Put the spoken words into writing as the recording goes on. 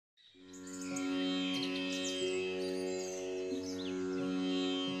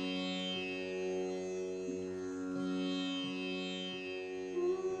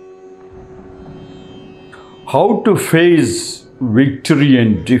How to face victory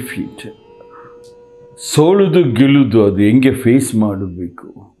and defeat. ಸೋಲುದು ಗೆಲ್ಲುದು ಅದು ಹೆಂಗೆ face ಮಾಡಬೇಕು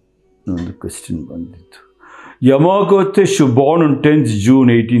ಒಂದು ಕ್ವೆಶ್ಚನ್ ಬಂದಿತ್ತು. Yamaoka Tesshu, born on 10th June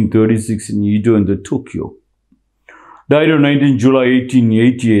 1836 in Edo in the Tokyo, died on 19th July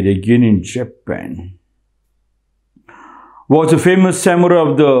 1888 again in Japan, was a famous samurai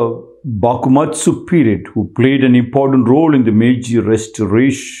of the Bakumatsu period who played an important role in the Meiji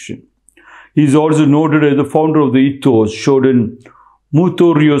Restoration. He is also noted as the founder of the Ito Shoden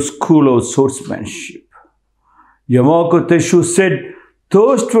Mutoryo school of swordsmanship. Yamaoka Tesshu said,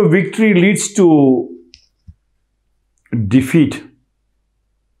 "Thirst for victory leads to defeat.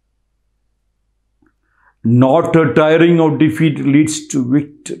 Not a tiring of defeat leads to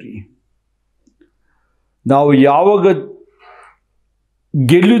victory." ನಾವು ಯಾವಾಗ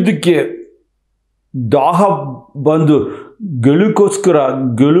ಗೆಲ್ಲುವುದಕ್ಕೆ ದಾಹ ಬಂದು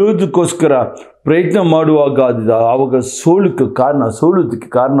ಗೆಲ್ಲುವುದಕ್ಕೋಸ್ಕರ ಪ್ರಯತ್ನ ಮಾಡುವಾಗ ಆವಾಗ ಸೋಲುವುದಕ್ಕೆ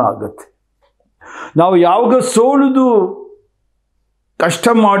ಕಾರಣ ಆಗುತ್ತೆ. ನಾವು ಯಾವಾಗ ಸೋಲುದು ಕಷ್ಟ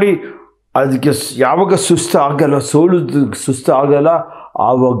ಮಾಡಿ ಅದಕ್ಕೆ ಯಾವಾಗ ಸುಸ್ತು ಆಗಲ್ಲ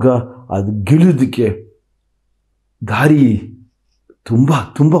ಆವಾಗ ಅದು ಗೆಲ್ಲುವುದಕ್ಕೆ ದಾರಿ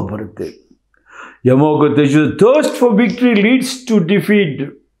ತುಂಬ ಬರುತ್ತೆ. Yamaoka Tesshu, thirst for victory leads to defeat.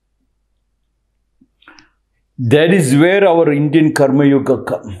 That is where our Indian Karma Yoga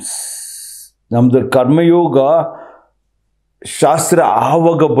comes. ನಮ್ದು ಕರ್ಮಯೋಗ ಶಾಸ್ತ್ರ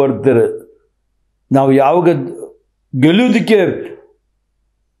ಆವಾಗ ಬರ್ತಾರೆ. ನಾವು ಯಾವಾಗ ಗೆಲ್ಲುವುದಕ್ಕೆ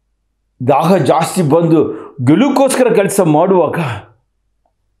ದಾಹ ಜಾಸ್ತಿ ಬಂದು ಗೆಲುವುಕ್ಕೋಸ್ಕರ ಕೆಲಸ ಮಾಡುವಾಗ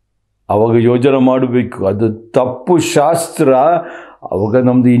ಆವಾಗ ಯೋಜನೆ ಮಾಡಬೇಕು. ಅದು ತಪ್ಪು ಶಾಸ್ತ್ರ. ಆವಾಗ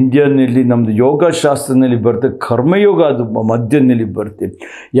ನಮ್ಮದು ಇಂಡಿಯನ್ನಲ್ಲಿ ನಮ್ಮದು ಯೋಗ ಶಾಸ್ತ್ರದಲ್ಲಿ ಬರ್ತದೆ, ಕರ್ಮಯೋಗ ಅದು ಮಧ್ಯದಲ್ಲಿ ಬರ್ತದೆ.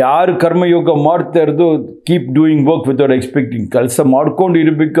 ಯಾರು ಕರ್ಮಯೋಗ ಮಾಡ್ತಾ ಇರೋದು keep doing work without expecting, ಕೆಲಸ ಮಾಡ್ಕೊಂಡು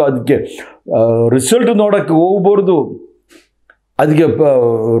ಇರಬೇಕು. ಅದಕ್ಕೆ ರಿಸಲ್ಟ್ ನೋಡೋಕ್ಕೆ ಹೋಗ್ಬಾರ್ದು, ಅದಕ್ಕೆ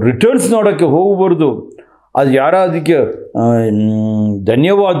ರಿಟರ್ನ್ಸ್ ನೋಡೋಕ್ಕೆ ಹೋಗ್ಬಾರ್ದು. ಅದು ಯಾರ ಅದಕ್ಕೆ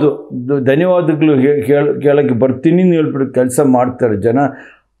ಧನ್ಯವಾದಗಳು ಕೇಳೋಕ್ಕೆ ಬರ್ತೀನಿ ಹೇಳ್ಬಿಟ್ಟು ಕೆಲಸ ಮಾಡ್ತಾರೆ ಜನ,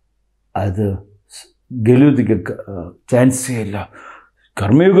 ಅದು ಗೆಲ್ಲುವುದಕ್ಕೆ ಚಾನ್ಸೇ ಇಲ್ಲ.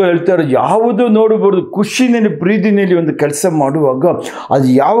 ಕರ್ಮಯುಗ ಹೇಳ್ತಾರೆ ಯಾವುದು ನೋಡಬಾರ್ದು, ಖುಷಿನಲ್ಲಿ ಪ್ರೀತಿನಲ್ಲಿ ಒಂದು ಕೆಲಸ ಮಾಡುವಾಗ ಅದು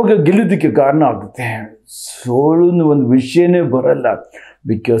ಯಾವಾಗ ಗೆಲ್ಲುವುದಕ್ಕೆ ಕಾರಣ ಆಗುತ್ತೆ. ಸೋಲು ಒಂದು ವಿಷಯನೇ ಬರಲ್ಲ.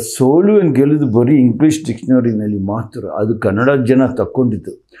 ಬಿಕಾಸ್ ಸೋಲು and ಗೆಲ್ಲುವುದು ಬರೀ ಇಂಗ್ಲೀಷ್ ಡಿಕ್ಷನರಿನಲ್ಲಿ ಮಾತ್ರ, ಅದು ಕನ್ನಡ ಜನ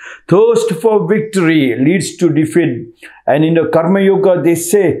ತಕ್ಕೊಂಡಿದ್ದು. Thirst for victory leads to defeat, and in the Karma Yoga they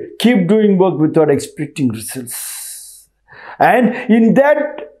say keep doing work without expecting results. And in that,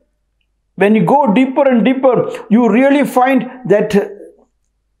 when you go deeper and deeper, you really find that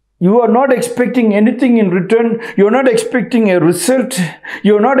you are not expecting anything in return. You are not expecting a result.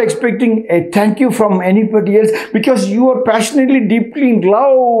 You are not expecting a thank you from anybody else, because you are passionately, deeply in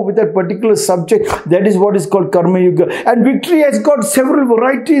love with that particular subject. That is what is called Karma Yoga. And victory has got several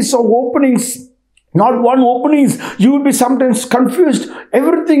varieties of openings. Not one openings. You will be sometimes confused.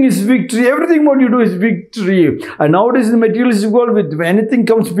 Everything is victory. Everything what you do is victory. And nowadays in the materialistic world, with anything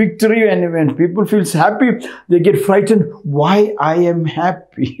comes victory, and when people feels happy, they get frightened. Why I am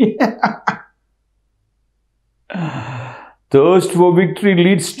happy? Thirst for victory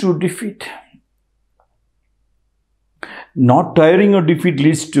leads to defeat. Not tiring of defeat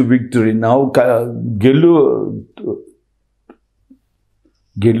leads to victory. Now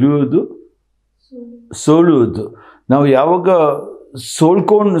ಗೆಲ್ಲುವುದು ಸೋಲುವುದು. ನಾವು ಯಾವಾಗ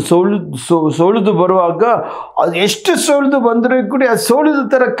ಸೋಲುದು ಬರುವಾಗ ಅದು ಎಷ್ಟು ಸೋಲುದು ಬಂದರೆ ಕೂಡ ಅದು ಸೋಲುದು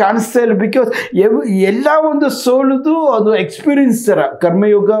ಥರ ಕಾಣಿಸ್ತಾ ಇಲ್ಲ. ಬಿಕಾಸ್ ಎಲ್ಲ ಒಂದು ಸೋಲುದು ಅದು ಎಕ್ಸ್ಪೀರಿಯನ್ಸ್ ಥರ.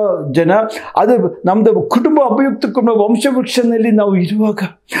 ಕರ್ಮಯೋಗ ಜನ ಅದು ನಮ್ಮದು ಕುಟುಂಬ ಅಪಯುಕ್ತ ಕುಟುಂಬ ವಂಶವೃಕ್ಷನಲ್ಲಿ ನಾವು ಇರುವಾಗ,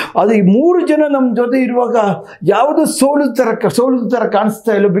 ಅದು 3 ಜನ ನಮ್ಮ ಜೊತೆ ಇರುವಾಗ ಯಾವುದು ಸೋಲುದು ಥರ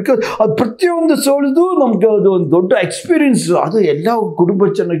ಕಾಣಿಸ್ತಾ ಇಲ್ಲ. ಬಿಕಾಸ್ ಅದು ಪ್ರತಿಯೊಂದು ಸೋಲುದು ನಮ್ಗೆ ಅದು ಒಂದು ದೊಡ್ಡ ಎಕ್ಸ್ಪೀರಿಯನ್ಸ್. ಅದು ಎಲ್ಲ ಕುಟುಂಬ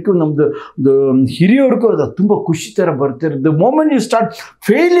ಜನಕ್ಕೂ ನಮ್ಮದು ಹಿರಿಯವ್ರಿಗೂ ಅದು ತುಂಬ ಖುಷಿ ಥರ ಬರ್ತಾರೆ. The moment you start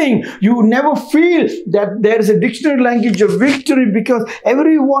failing, you never feel that there is a dictionary language of victory, because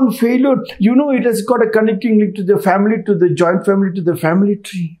every one failure, it has got a connecting link to the family, to the joint family, to the family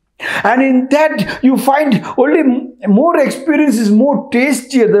tree. And in that you find only more experience is more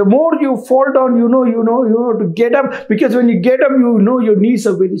tastier. The more you fall down, you know to get up, because when you get up, your knees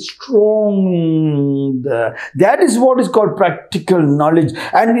are very strong. That is what is called practical knowledge.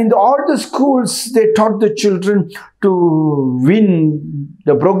 And in all the schools, they taught the children to win.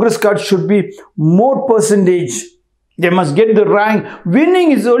 The progress card should be more percentage. They must get the rank.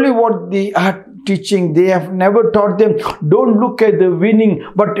 Winning is only what they are teaching. They have never taught them, don't look at the winning,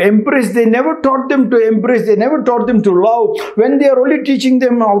 but embrace. They never taught them to embrace. They never taught them to love. When they are only teaching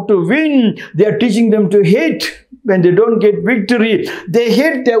them how to win, they are teaching them to hate. when they don't get victory, they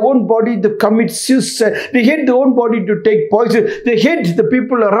hate their own body to commit suicide. They hate their own body to take poison. They hate the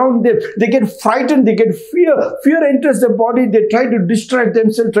people around them. They get frightened. They get fear. Fear enters the body. They try to distract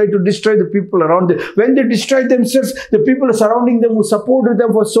themselves, try to destroy the people around them. When they destroy themselves, the people surrounding them who supported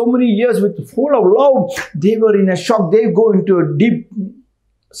them for so many years with full of love, they were in a shock. They go into a deep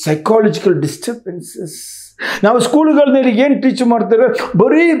psychological disturbances. ನಾವು ಸ್ಕೂಲ್ಗಳಲ್ಲಿ ಏನು teach ಮಾಡ್ತಾರೆ,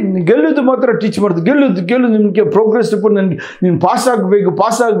 ಬರೀ ಗೆಲ್ಲೋದು ಮಾತ್ರ teach ಮಾಡ್ತಾರೆ. ಗೆಲ್ಲೋದು ನಿಮಗೆ progress report, ನನಗೆ ನೀನು ಪಾಸ್ ಆಗಬೇಕು,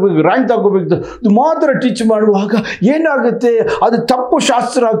 ರ್ಯಾಂಕ್ ತಗೋಬೇಕು, ಇದು ಮಾತ್ರ ಟೀಚ್ ಮಾಡುವಾಗ ಏನಾಗುತ್ತೆ, ಅದು ತಪ್ಪು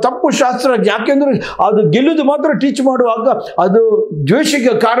ಶಾಸ್ತ್ರ. ಯಾಕೆಂದರೆ ಅದು ಗೆಲ್ಲೋದು ಮಾತ್ರ ಟೀಚ್ ಮಾಡುವಾಗ ಅದು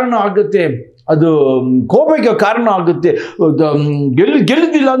ದ್ವೇಷಕ್ಕೆ ಕಾರಣ ಆಗುತ್ತೆ, ಅದು ಕೋಪಕ್ಕೆ ಕಾರಣ ಆಗುತ್ತೆ.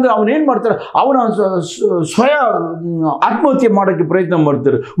 ಗೆಲ್ಲುದಿಲ್ಲ ಅಂದರೆ ಅವನೇನು ಮಾಡ್ತಾರೆ, ಅವನ ಆತ್ಮಹತ್ಯೆ ಮಾಡೋಕ್ಕೆ ಪ್ರಯತ್ನ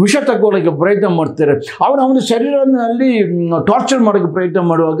ಮಾಡ್ತಾರೆ, ವಿಷ ತಗೊಳ್ಳೋಕ್ಕೆ ಪ್ರಯತ್ನ ಮಾಡ್ತಾರೆ, ಅವನ ಶರೀರದಲ್ಲಿ ಟಾರ್ಚರ್ ಮಾಡೋಕ್ಕೆ ಪ್ರಯತ್ನ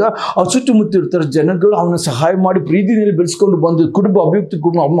ಮಾಡುವಾಗ ಅವ್ರು ಸುತ್ತಮುತ್ತ ಇರ್ತಾರೆ ಜನಗಳು ಅವನ ಸಹಾಯ ಮಾಡಿ ಪ್ರೀತಿಯಲ್ಲಿ ಬೆಳೆಸ್ಕೊಂಡು ಬಂದು ಕುಟುಂಬ ಅಭಿವೃದ್ಧಿ,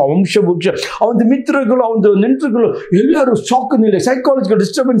 ಅವನ ವಂಶ ಅವನ ಮಿತ್ರಗಳು, ಅವನ ನೆಂಟರುಗಳು ಎಲ್ಲರೂ ಶಾಕ್ನಲ್ಲಿ ಸೈಕಾಲಜಿಕಲ್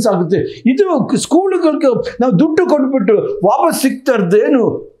ಡಿಸ್ಟರ್ಬೆನ್ಸ್ ಆಗುತ್ತೆ. ಇದು ಸ್ಕೂಲ್ಗಳಿಗೆ ನಾವು ದುಡ್ಡು ಕೊಟ್ಬಿಟ್ಟು ವಾಪಸ್ ಸಿಗ್ತಾ ಇರೋದೇನು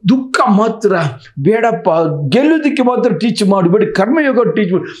ದುಃಖ ಮಾತ್ರ. ಬೇಡಪ್ಪ, ಗೆಲ್ಲೋದಕ್ಕೆ ಮಾತ್ರ ಟೀಚ್ ಮಾಡಬೇಡಿ, ಕರ್ಮಯೋಗ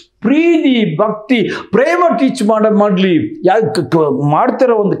ಟೀಚ್ ಮಾಡಿ, ಪ್ರೀತಿ ಭಕ್ತಿ ಪ್ರೇಮ ಟೀಚ್ ಮಾಡಲಿ. ಯಾಕೆ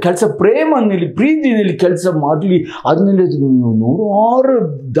ಮಾಡ್ತಾರೋ ಒಂದು ಕೆಲಸ ಪ್ರೇಮನಲ್ಲಿ ಪ್ರೀತಿನಲ್ಲಿ ಕೆಲಸ ಮಾಡಲಿ. ಅದನ್ನಲ್ಲಿ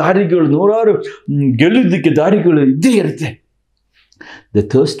ನೂರಾರು ಗೆಲ್ಲೋದಕ್ಕೆ ದಾರಿಗಳು ಇದ್ದೇ ಇರುತ್ತೆ. The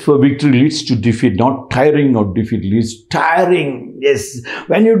thirst for victory leads to defeat, not tiring of defeat leads tiring. Yes,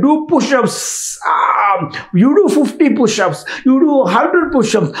 when you do push-ups, you do 50 push-ups, you do 100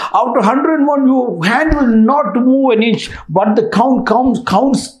 push-ups. After 101, your hand will not move an inch, but the count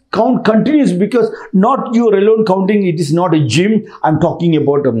continues, because not you are alone counting. It is not a gym. I'm talking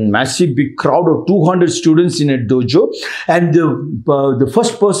about a massive big crowd of 200 students in a dojo, and the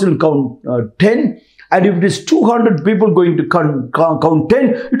first person will count 10. And if it is 200 people going to count 10,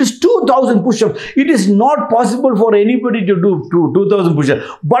 it is 2,000 push-ups. It is not possible for anybody to do 2,000 push-ups.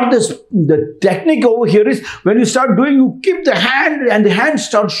 But the technique over here is, when you start doing, you keep the hand and the hand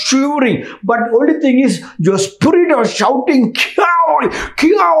starts shivering. But only thing is, your spirit is shouting,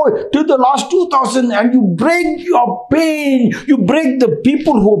 Kiao, to the last 2,000, and you break your pain. You break the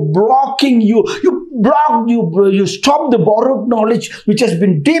people who are blocking you. You stop the borrowed knowledge which has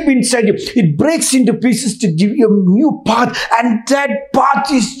been deep inside you. It breaks into pieces to give you a new path, and that path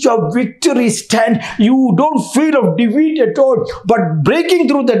is your victory stand. You don't feel of defeat at all, but breaking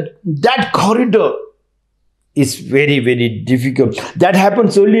through that corridor is very, very difficult. That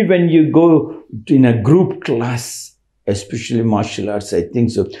happens only when you go in a group class, especially martial arts, I think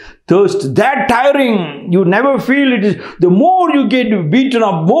so. Thirst, that tiring, you never feel it is. The more you get beaten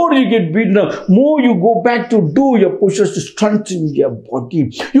up, more you go back to do your push-ups to strengthen your body.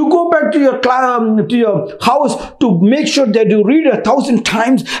 You go back to your house to make sure that you read 1,000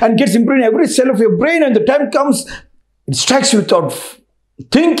 times and gets imprinted in every cell of your brain, and the time comes, it strikes without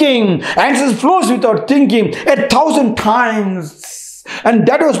thinking, answers flows without thinking 1,000 times. And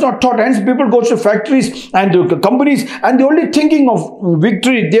that was not taught. Hence people go to factories and companies, and they're only thinking of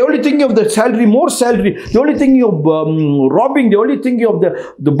victory. They're only thinking of the salary, more salary. They're only thinking of robbing. They're only thinking of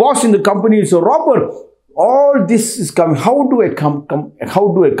the boss in the company is a robber. All this is coming. How do a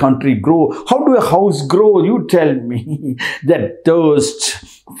country grow? How do a house grow? You tell me. That thirst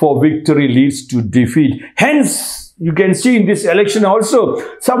for victory leads to defeat. Hence, you can see in this election also,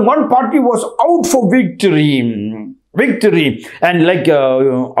 one party was out for victory, and like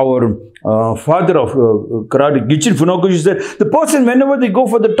our father of karate, Gichin Funakoshi, said, the person, whenever they go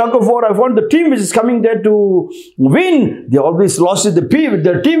for the tug of war, I want the team which is coming there to win. They always lost it. The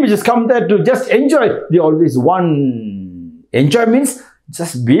team which has come there to just enjoy, they always won. Enjoy means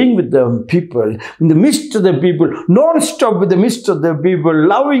just being with the people, in the midst of the people, non-stop with the midst of the people,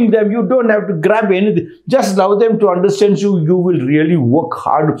 loving them. You don't have to grab anything. Just love them to understand you. You will really work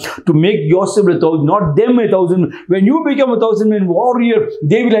hard to make yourself 1,000, not them 1,000. When you become 1,000-man warrior,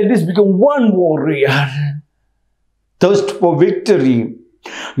 they will at least become one warrior. Thirst for victory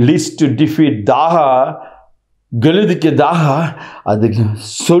leads to defeat. Daha, ಗೆಲ್ಲೋದಕ್ಕೆ ದಾಹ, ಅದಕ್ಕೆ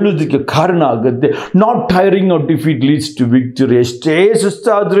ಸೋಲೋದಕ್ಕೆ ಕಾರಣ ಆಗುತ್ತೆ. Not tiring of defeat leads to victory. ಎಷ್ಟೇ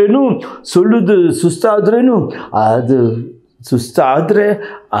ಸುಸ್ತಾದ್ರೇನು, ಸುಸ್ತಾದ್ರೇನು ಅದು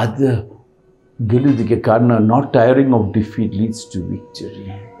ಗೆಲ್ಲೋದಕ್ಕೆ ಕಾರಣ. Not tiring of defeat leads to victory.